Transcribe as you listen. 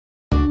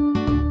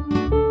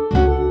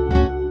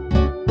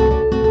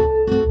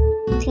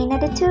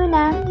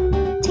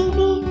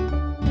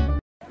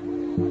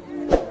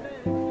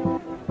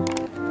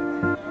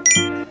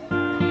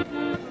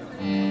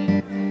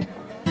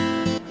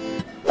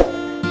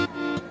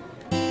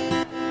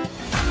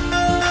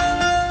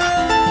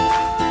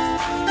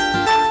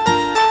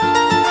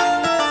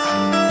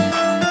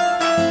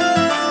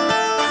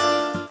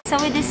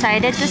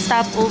decided to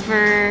stop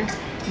over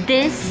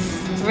this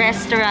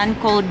restaurant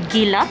called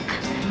Gilak.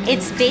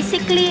 It's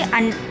basically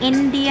an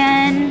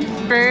Indian,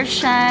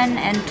 Persian,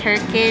 and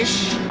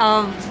Turkish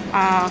of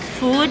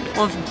food,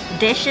 of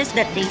dishes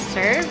that they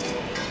serve.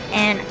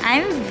 And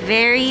I'm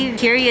very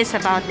curious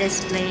about this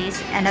place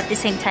and at the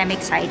same time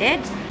excited.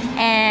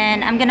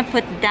 And I'm gonna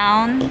put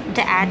down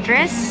the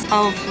address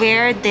of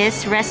where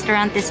this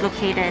restaurant is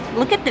located.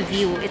 Look at the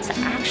view. It's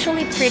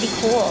actually pretty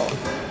cool.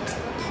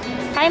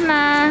 Hi,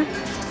 Ma.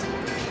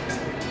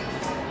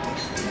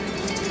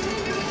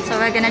 So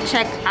we're gonna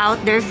check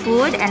out their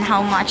food and how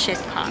much it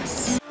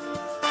costs.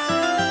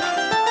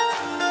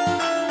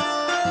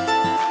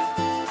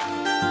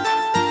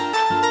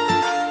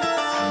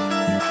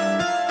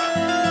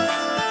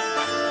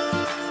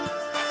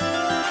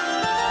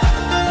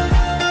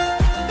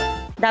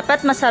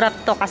 Dapat masarap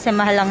to kasi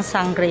mahal ang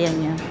sangria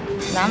niya.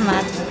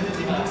 Salamat.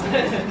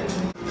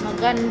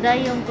 Maganda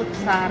yung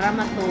kutsara,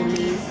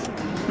 matulis.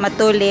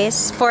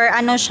 Matulis. For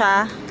ano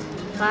siya?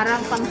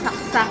 Parang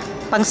pangsaksak.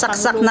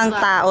 Pangsaksak ng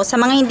tao. Sa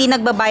mga hindi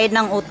nagbabayad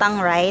ng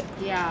utang, right?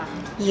 Yeah.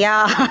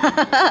 Yeah.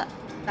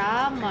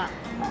 Tama.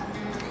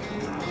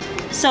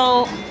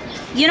 So,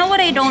 you know what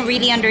I don't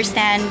really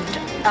understand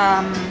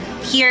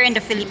here in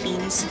the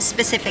Philippines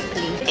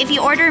specifically? If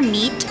you order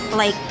meat,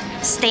 like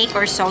steak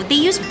or so, they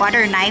use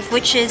butter knife,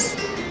 which is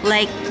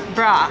like,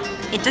 bruh,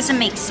 it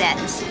doesn't make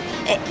sense.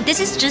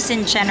 This is just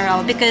in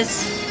general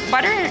because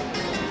butter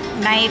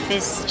knife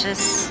is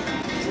just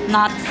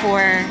not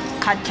for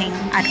cutting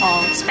at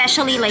all,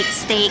 especially like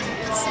steaks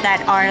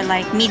that are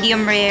like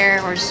medium rare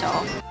or so.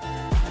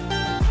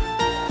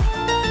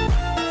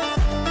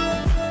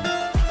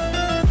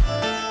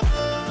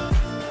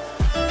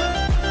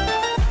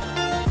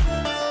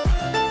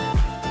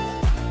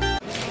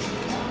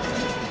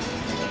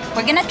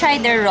 We're gonna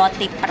try the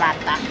roti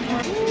prata.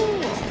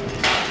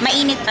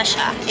 Mainit pa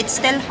siya. It's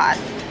still hot.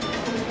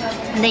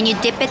 And then you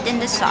dip it in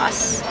the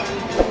sauce.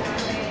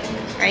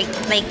 Right,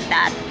 like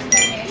that.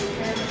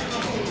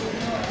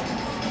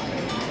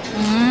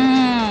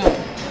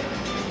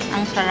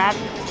 Ang sarap.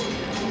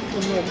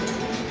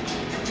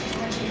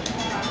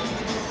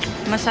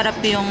 Masarap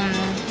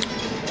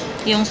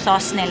yung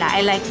sauce nila.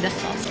 I like the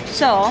sauce.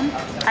 So,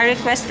 I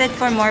requested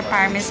for more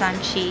Parmesan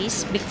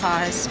cheese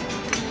because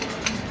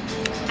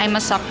I'm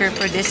a sucker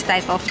for this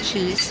type of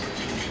cheese.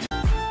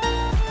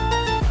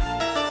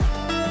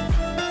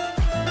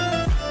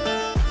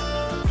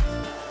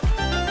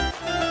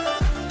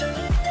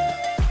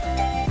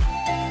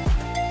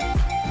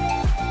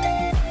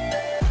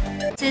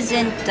 This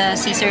isn't the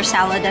Caesar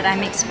salad that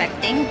I'm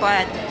expecting,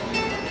 but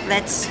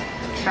let's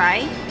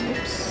try.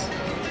 Oops.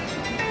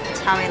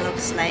 That's how it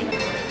looks like.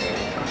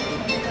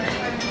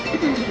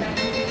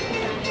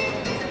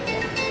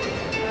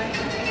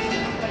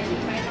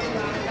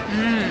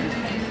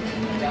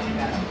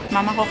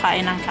 Mama ko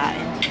kain ng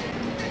kain.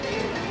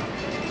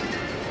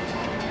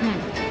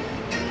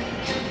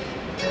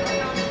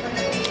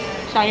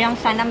 Sayang,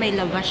 sana may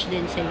lavash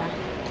din sila.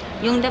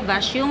 Yung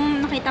lavash,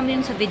 yung nakita mo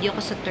yung sa video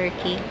ko sa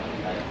Turkey.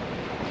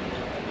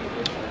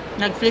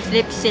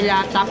 Nag-flip-flip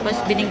sila, tapos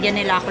binigyan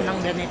nila ako ng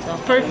ganito.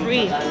 For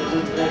free.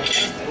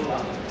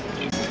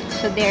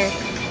 So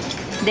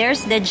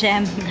there's the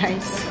gem,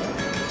 guys.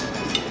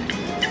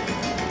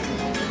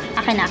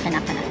 Akin na.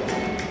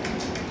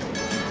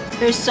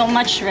 There's so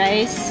much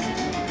rice.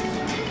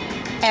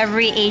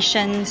 Every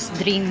Asian's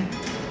dream.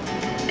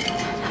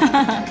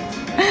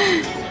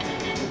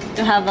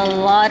 To have a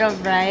lot of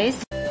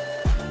rice.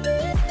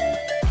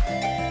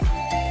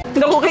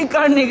 Dako kay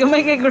karne,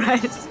 gamay kay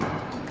rice.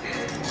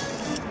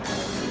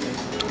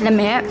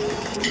 Lami.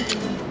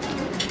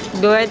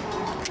 Good.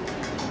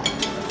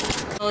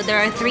 So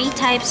there are 3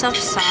 types of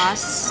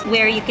sauce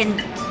where you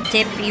can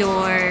dip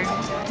your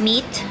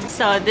meat.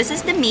 So this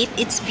is the meat.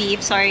 It's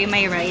beef. Sorry,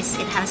 my rice.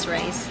 It has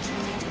rice.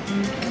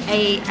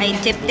 I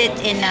dipped it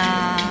in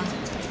a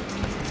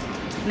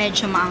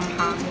medyo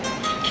maanghang.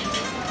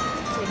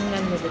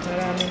 Tingnan mo,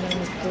 marami na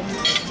nito.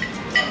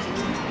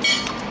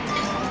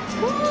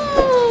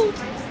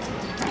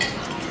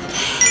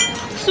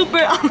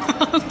 Super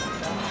anghang.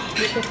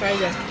 Dito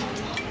kaya.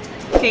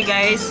 Okay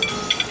guys,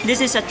 this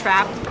is a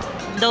trap.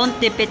 Don't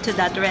dip it to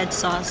that red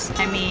sauce.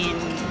 I mean,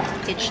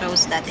 it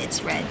shows that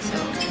it's red,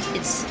 so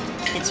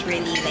it's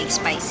really like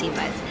spicy,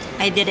 but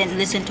I didn't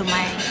listen to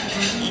my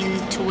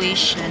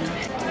intuition.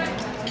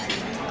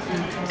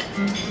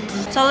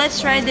 So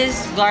let's try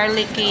this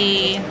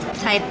garlicky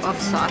type of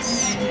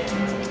sauce.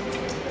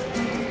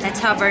 Let's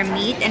have our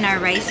meat and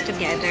our rice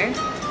together.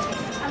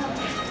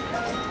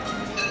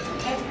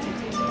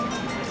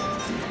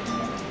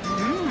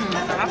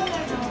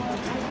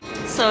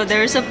 So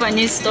there's a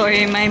funny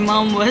story. My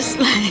mom was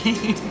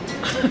like,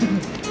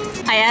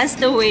 I asked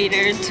the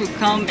waiter to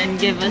come and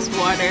give us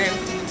water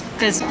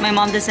because my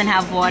mom doesn't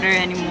have water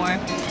anymore.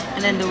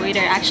 And then the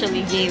waiter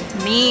actually gave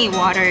me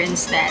water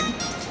instead.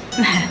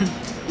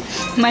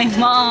 My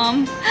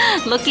mom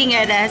looking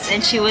at us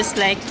and she was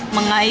like,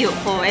 mangayo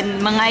ko.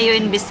 And mangayo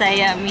in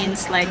Bisaya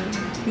means like,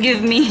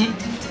 give me.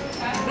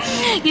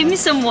 Give me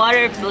some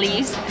water,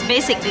 please.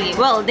 Basically,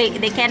 well,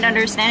 they can't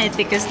understand it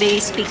because they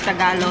speak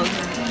Tagalog.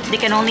 They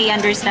can only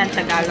understand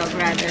Tagalog,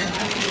 rather.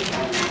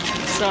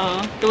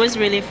 So, it was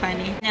really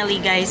funny. Finally,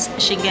 guys,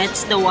 she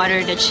gets the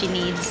water that she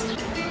needs.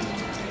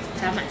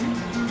 Tama.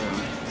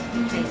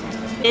 Okay.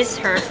 This is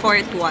her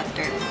fourth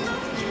water.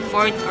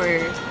 Fourth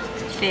or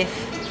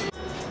fifth.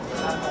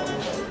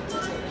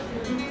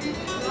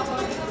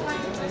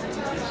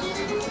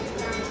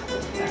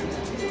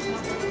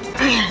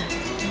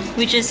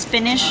 We just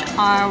finished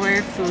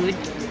our food.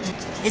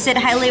 Is it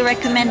highly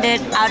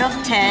recommended? Out of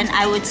 10,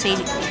 I would say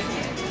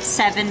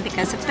 7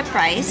 because of the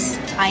price.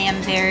 I am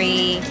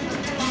very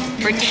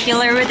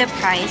particular with the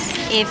price.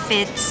 If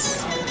it's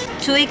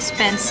too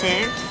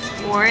expensive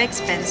or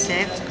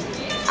expensive,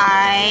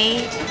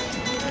 I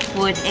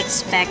would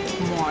expect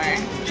more.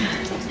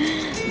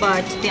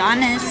 But to be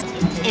honest,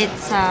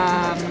 it's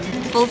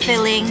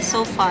fulfilling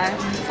so far.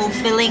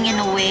 Fulfilling in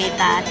a way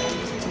that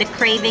the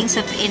cravings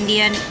of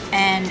Indian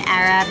and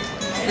Arab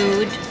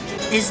food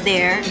is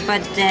there,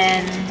 but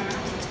then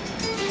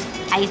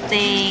I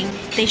think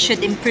they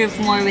should improve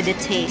more with the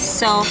taste.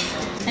 So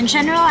in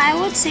general, I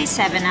would say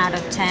 7 out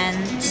of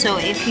 10. So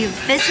if you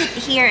visit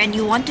here and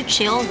you want to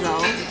chill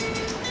though,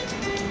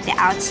 the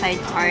outside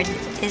part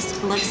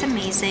looks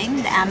amazing.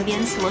 The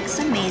ambience looks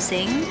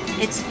amazing.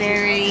 It's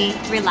very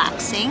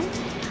relaxing.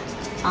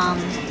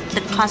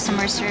 The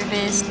customer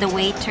service, the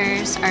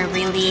waiters are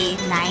really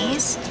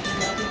nice.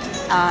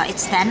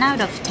 It's 10 out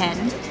of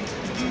 10.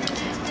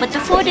 But the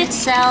food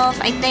itself,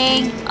 I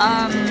think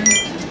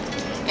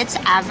it's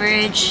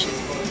average,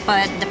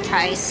 but the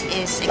price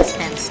is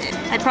expensive.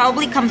 I'd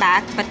probably come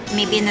back, but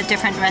maybe in a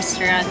different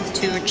restaurant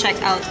to check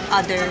out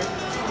other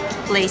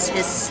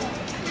places.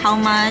 How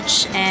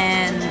much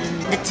and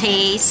the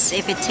taste,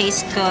 if it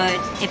tastes good,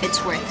 if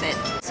it's worth it.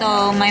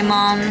 So my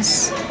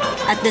mom's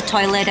at the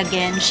toilet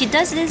again. She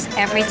does this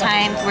every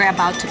time we're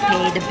about to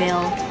pay the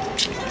bill.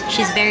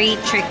 She's very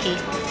tricky.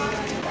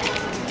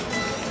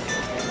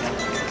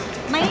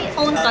 May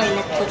own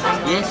toilet po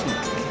tayo? Yes.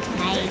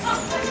 Nice.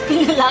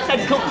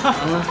 Lakad ko pa.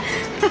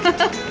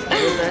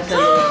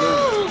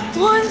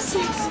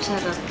 1.6.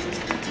 Charot.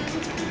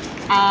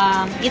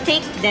 You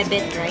take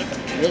debit, right?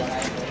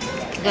 Yes.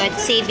 Good.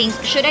 Savings.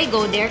 Should I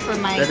go there for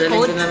my Dadalhin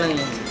code? ko na lang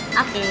yun.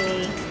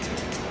 Okay.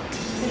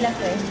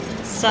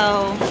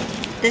 So,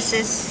 this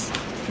is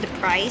the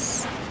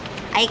price.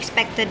 I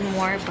expected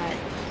more, but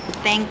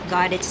thank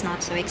God it's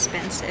not so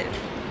expensive.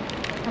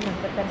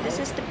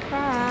 This is the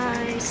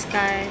price,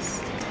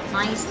 guys.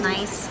 Nice,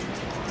 nice.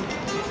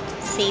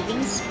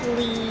 Savings,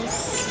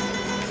 please.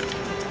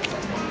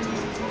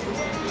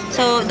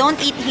 So, don't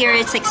eat here,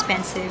 it's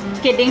expensive.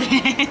 Kidding.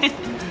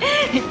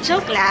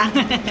 Joke lang.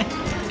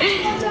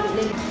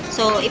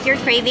 So, if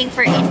you're craving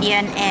for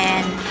Indian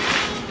and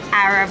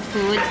Arab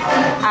food,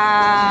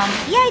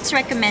 yeah, it's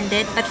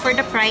recommended. But for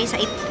the price,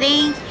 I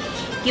think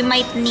you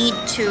might need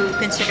to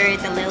consider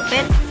it a little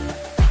bit.